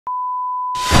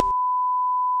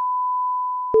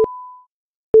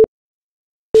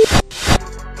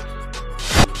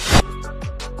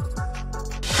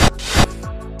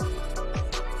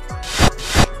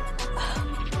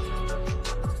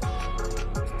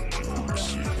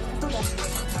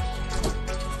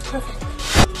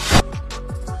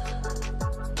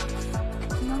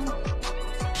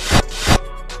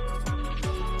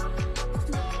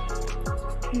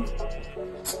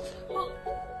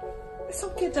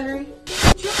Secretary,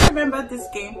 do you remember this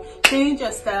game? Change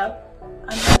your style,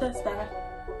 another style,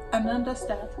 another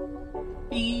style.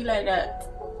 Be like that.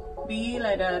 Be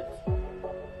like that.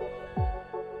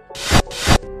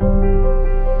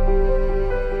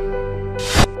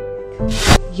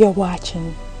 You're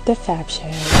watching The Fab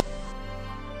Show.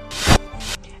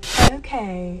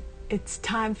 Okay, it's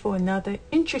time for another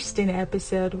interesting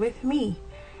episode with me.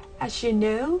 As you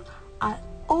know, I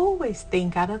always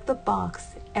think out of the box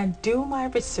and do my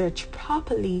research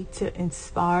properly to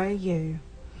inspire you.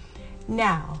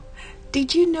 Now,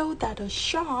 did you know that a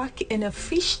shark in a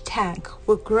fish tank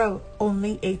will grow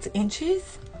only 8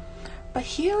 inches? But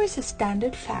here is a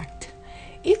standard fact.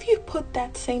 If you put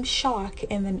that same shark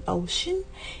in an ocean,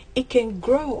 it can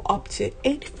grow up to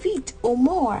 8 feet or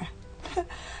more.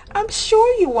 I'm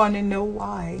sure you want to know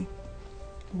why.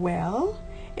 Well,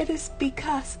 it is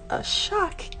because a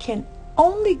shark can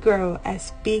only grow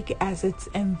as big as its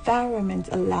environment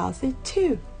allows it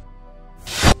to.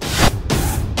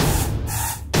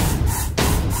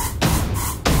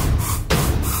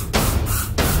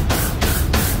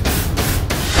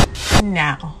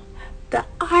 Now, the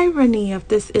irony of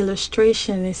this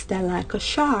illustration is that, like a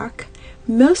shark,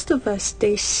 most of us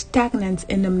stay stagnant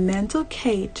in a mental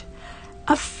cage,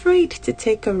 afraid to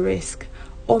take a risk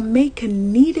or make a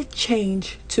needed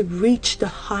change to reach the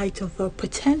height of our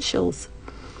potentials.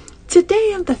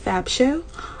 Today on The Fab Show,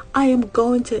 I am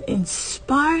going to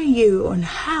inspire you on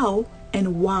how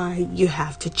and why you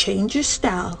have to change your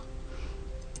style.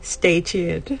 Stay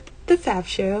tuned. The Fab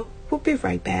Show will be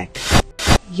right back.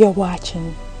 You're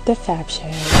watching The Fab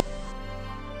Show.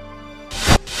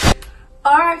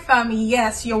 Alright family,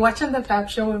 yes, you're watching The Fab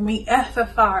Show with me,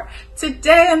 FFR.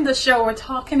 Today on the show we're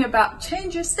talking about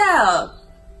change your style.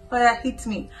 But that hits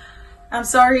me. I'm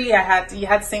sorry you had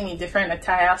to see me different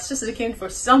attire. I was just looking for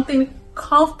something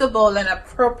comfortable and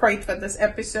appropriate for this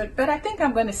episode, but I think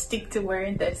I'm going to stick to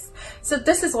wearing this. So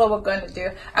this is what we're going to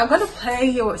do. I'm going to play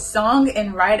you a song,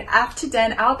 and right after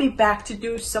then I'll be back to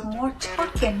do some more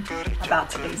talking about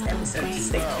today's episode.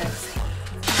 Stay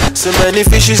tuned. So many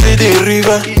fishes in the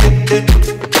river.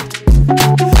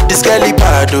 This girl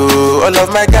Ipado. All of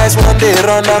my guys one day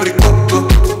run a ricoco.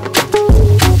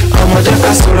 I'm a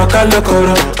jack solo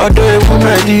calocoro. Although a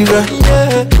woman diva.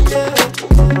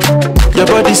 Your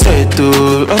body said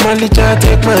to I'm a little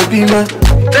take my beamer.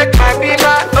 Take my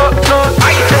beamer, oh no.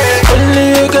 Only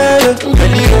you got it.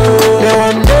 Now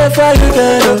I'm there for you,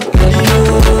 girl.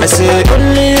 I say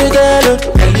only you got it.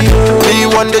 Me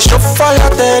want the show fire,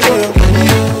 tell you.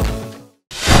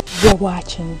 You're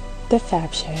watching The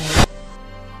Fab Show.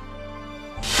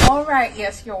 Alright,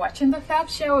 yes, you're watching The Fab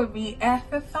Show with me,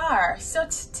 FFR. So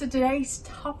today's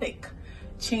topic,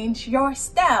 change your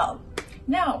style.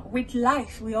 Now, with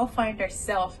life, we all find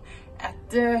ourselves at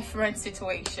different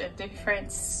situations,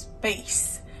 different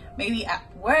space. Maybe at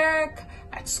work,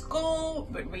 at school,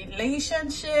 with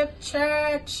relationship,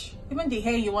 church, even the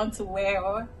hair you want to wear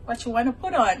or what you want to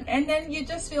put on. And then you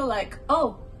just feel like,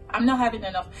 oh, I'm not having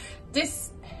enough.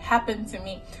 This happened to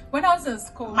me when I was in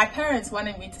school. My parents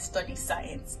wanted me to study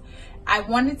science. I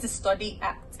wanted to study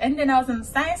act, and then I was in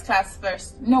science class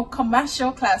first, no,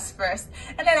 commercial class first,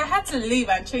 and then I had to leave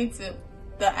and change to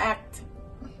the act.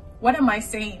 What am I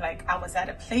saying? Like, I was at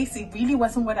a place, it really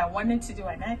wasn't what I wanted to do,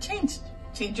 and I changed.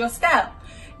 Change your style.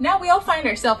 Now we all find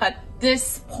ourselves at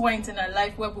this point in our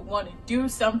life where we want to do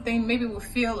something. Maybe we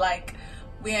feel like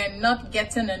we are not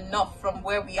getting enough from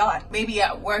where we are. Maybe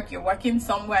at work, you're working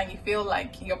somewhere and you feel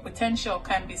like your potential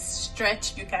can be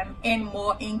stretched. You can earn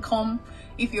more income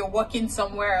if you're working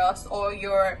somewhere else, or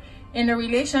you're in a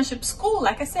relationship, school,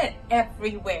 like I said,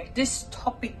 everywhere. This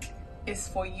topic is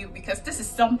for you because this is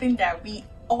something that we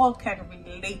all can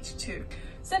relate to.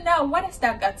 So now, what has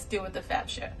that got to do with the Fab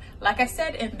Show? Like I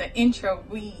said in the intro,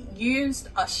 we used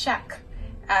a shark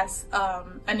as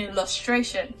an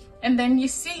illustration. And then you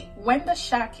see, when the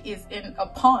shark is in a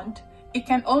pond, it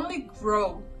can only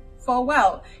grow for a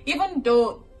while, even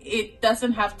though it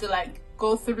doesn't have to like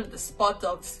go through the spot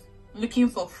of looking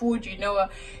for food, you know,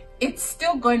 it's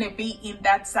still going to be in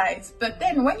that size. But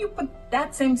then when you put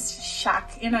that same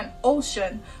shark in an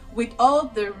ocean with all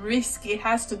the risk it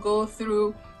has to go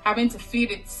through, having to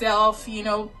feed itself, you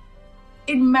know,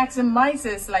 it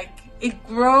maximizes, like it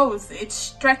grows, it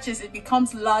stretches, it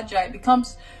becomes larger, it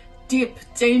becomes deep,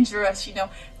 dangerous, you know.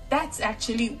 That's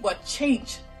actually what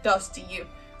change does to you.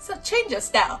 So change your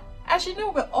style. As you know,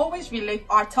 we always relate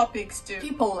our topics to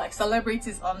people like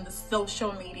celebrities on the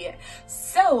social media.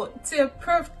 So to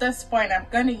prove this point, I'm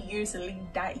gonna use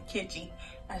Linda Ikeji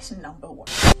as number 1.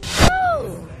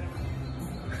 Oh.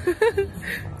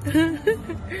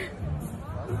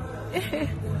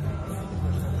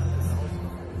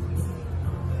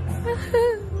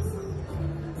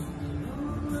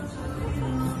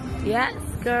 Yes,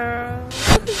 girl.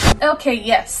 Okay,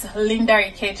 yes, Linda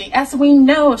Ikeji. As we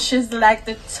know, she's like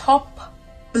the top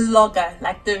blogger,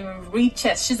 like the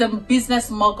richest. She's a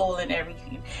business mogul and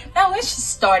everything. Now, when she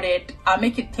started, I'll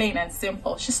make it plain and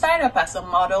simple. She started up as a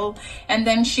model, and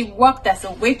then she worked as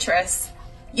a waitress.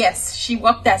 Yes, she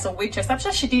worked as a waitress. I'm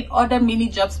sure she did other mini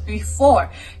jobs before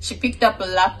she picked up a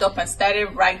laptop and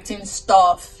started writing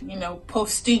stuff, you know,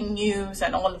 posting news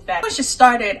and all of that. When she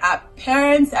started, her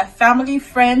parents, her family,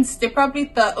 friends, they probably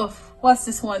thought, oh, what's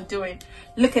this one doing?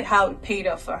 Look at how it paid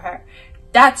off for her.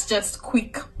 That's just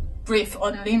quick brief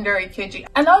on Linda Ikeji.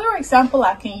 Another example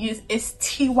I can use is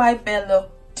T.Y.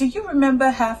 Bello. Do you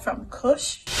remember her from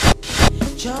Kush?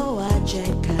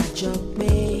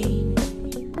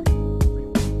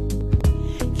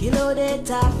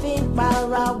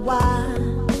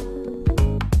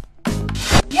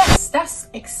 Yes, that's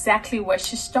exactly where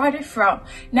she started from.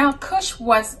 Now, Kush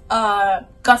was a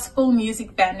gospel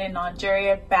music band in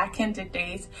Nigeria back in the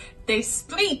days. They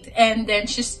split, and then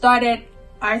she started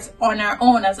as on her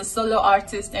own as a solo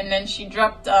artist, and then she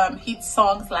dropped hit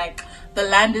songs like The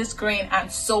Land is Green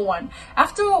and so on.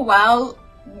 After a while,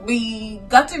 we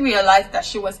got to realize that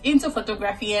she was into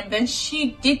photography, and then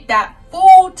she did that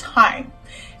full time.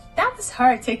 That was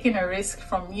her taking a risk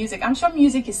from music. I'm sure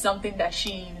music is something that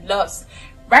she loves.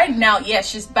 Right now, yes,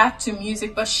 she's back to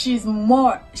music, but she's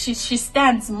more, she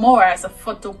stands more as a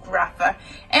photographer,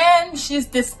 and she's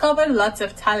discovered lots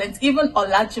of talent. Even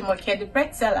Olajumoke, the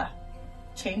bread seller.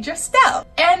 Change your style.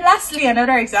 And lastly,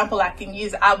 another example I can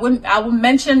use, I will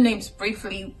mention names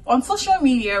briefly. On social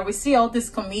media, we see all these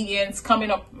comedians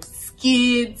coming up with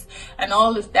skits and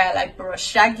all of that, like Broda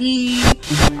Shaggi.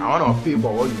 I want to pay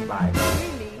for what you buy.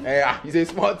 Yeah, it's a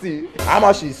small thing. How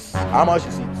much is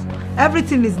it?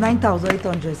 Everything is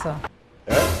 9,800, sir.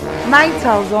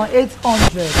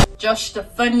 9,800. Josh the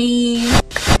Funny.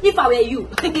 If I were you,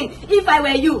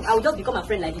 I would just become a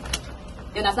friend like you.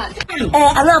 You understand? I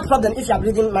don't have a problem if you are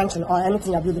building a mansion or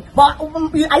anything you are building. But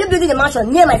are you building a mansion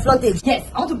near my frontage? Yes,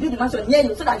 I want to build a mansion near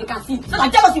you so that you can see. So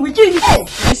that jealousy will kill you.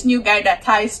 Yes. This new guy that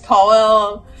ties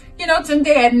towel, you know,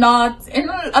 today and not, and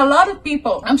a lot of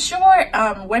people. I'm sure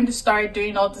when they started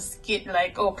doing all the skit,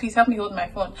 like, oh, please help me hold my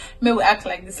phone. May we act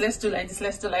like this, let's do like this,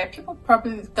 let's do like. People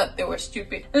probably thought they were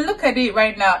stupid. And look at it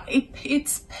right now.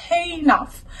 It's paying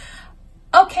off.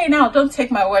 Okay, now don't take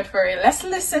my word for it. Let's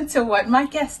listen to what my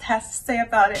guest has to say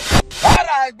about it.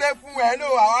 Alright,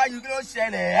 hello, how are you?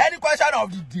 Any question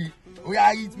of the day? We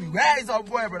are hit me. Where is our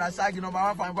boy, Broda Shaggi, number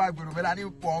 155, Broda? I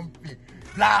need pumping.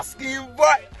 Blasting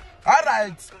boy.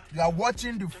 Alright, you are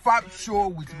watching the Fab Show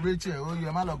with Rachel. Oh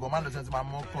yeah, man, my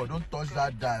mom call. Don't touch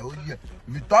that die. Oh yeah,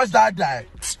 if you touch that die,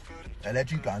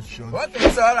 electric and show. Okay,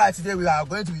 so alright, today we are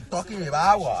going to be talking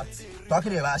about what?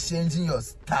 Talking about changing your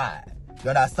style. You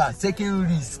understand? Taking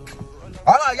risk.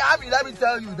 Oh yeah, let me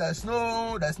tell you, there's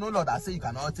no law that say you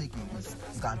cannot take a risk.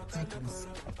 You can take risk.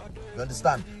 You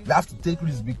understand? You have to take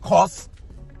risk because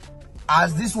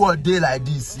as this world day like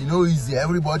this, you know, easy.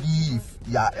 Everybody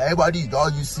is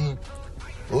all using.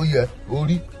 Oh yeah,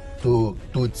 only to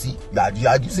tea. You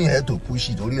are using head to push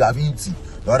it. Only having tea.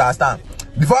 You understand?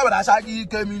 Before Broda Shaggi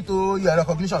came into your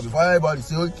recognition, before everybody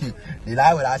say okay, they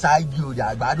like Broda Shaggi, they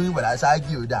are bad doing Broda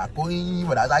Shaggi, they are calling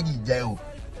Broda Shaggi jail.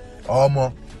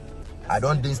 I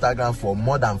don't do Instagram for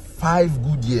more than 5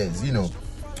 good years, you know.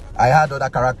 I had other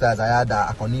characters. I had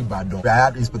Akoni Badon, I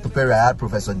had Inspector Perry, I had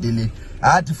Professor Daly. I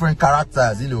had different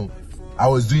characters, you know, I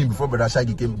was doing before Broda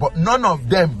Shaggi came, but none of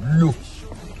them blew.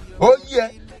 Oh yeah,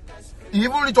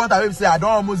 even reach one time say I don't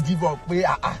almost give up.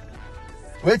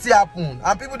 Wait till happen.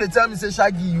 And people they tell me say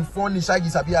Shaggi, you funny, Shaggi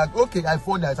Sabiak. Okay, I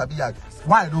funny, I Sabiak.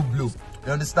 Why I don't blow?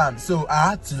 You understand? So I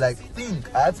had to like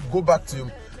think. I had to go back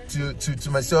to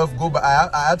myself.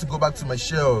 I had to go back to my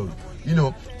shell. You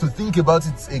know, to think about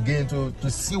it again, to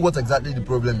see what exactly the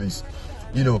problem is.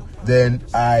 You know, then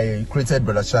I created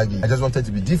Broda Shaggi. I just wanted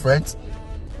to be different.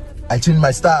 I changed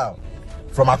my style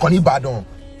from Akoni Badon.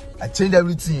 I changed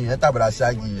everything, enter Broda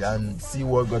Shaggi, and see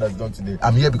what God has done today.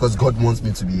 I'm here because God wants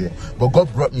me to be here. But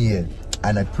God brought me here.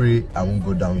 And I pray I won't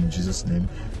go down in Jesus' name.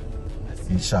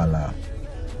 Inshallah.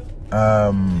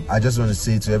 I just want to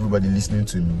say to everybody listening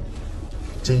to me,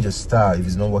 change your style if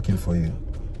it's not working for you.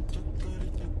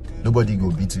 Nobody go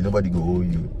beat you, nobody go owe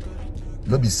you.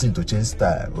 No be seen to change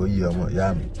style. Oh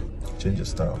yeah, change your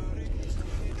style.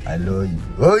 I love you.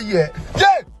 Oh yeah.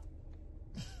 Yeah!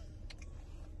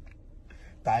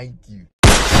 Thank you.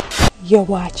 You're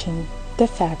watching The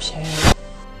Fab Show.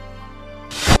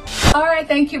 Alright,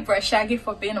 thank you, Broda Shaggi,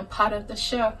 for being a part of the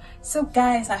show. So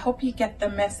guys, I hope you get the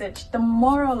message. The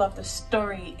moral of the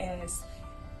story is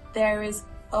there is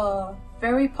a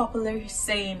very popular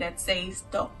saying that says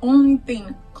the only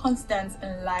thing constant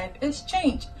in life is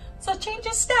change. So change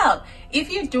your style.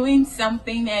 If you're doing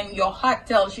something and your heart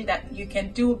tells you that you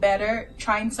can do better,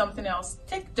 trying something else,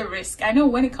 take the risk. I know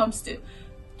when it comes to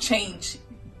change,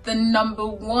 the number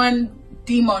one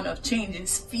demon of change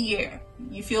is fear.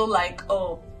 You feel like,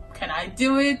 oh, can I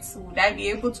do it? Would I be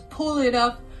able to pull it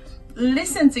off?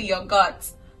 Listen to your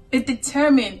gut. Be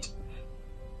determined.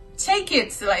 Take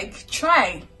it, like,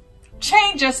 try.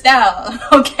 Change your style,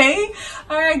 okay?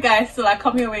 Alright guys, so I'll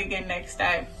come your way again next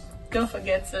time. Don't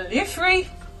forget to live free,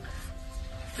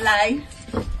 fly,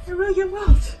 and roll your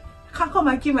world. I can't come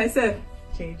and kill myself.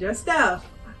 Change your style.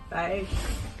 Bye.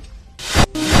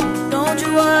 Don't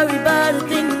you worry about a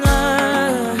thing,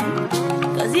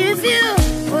 'cause if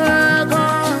you worry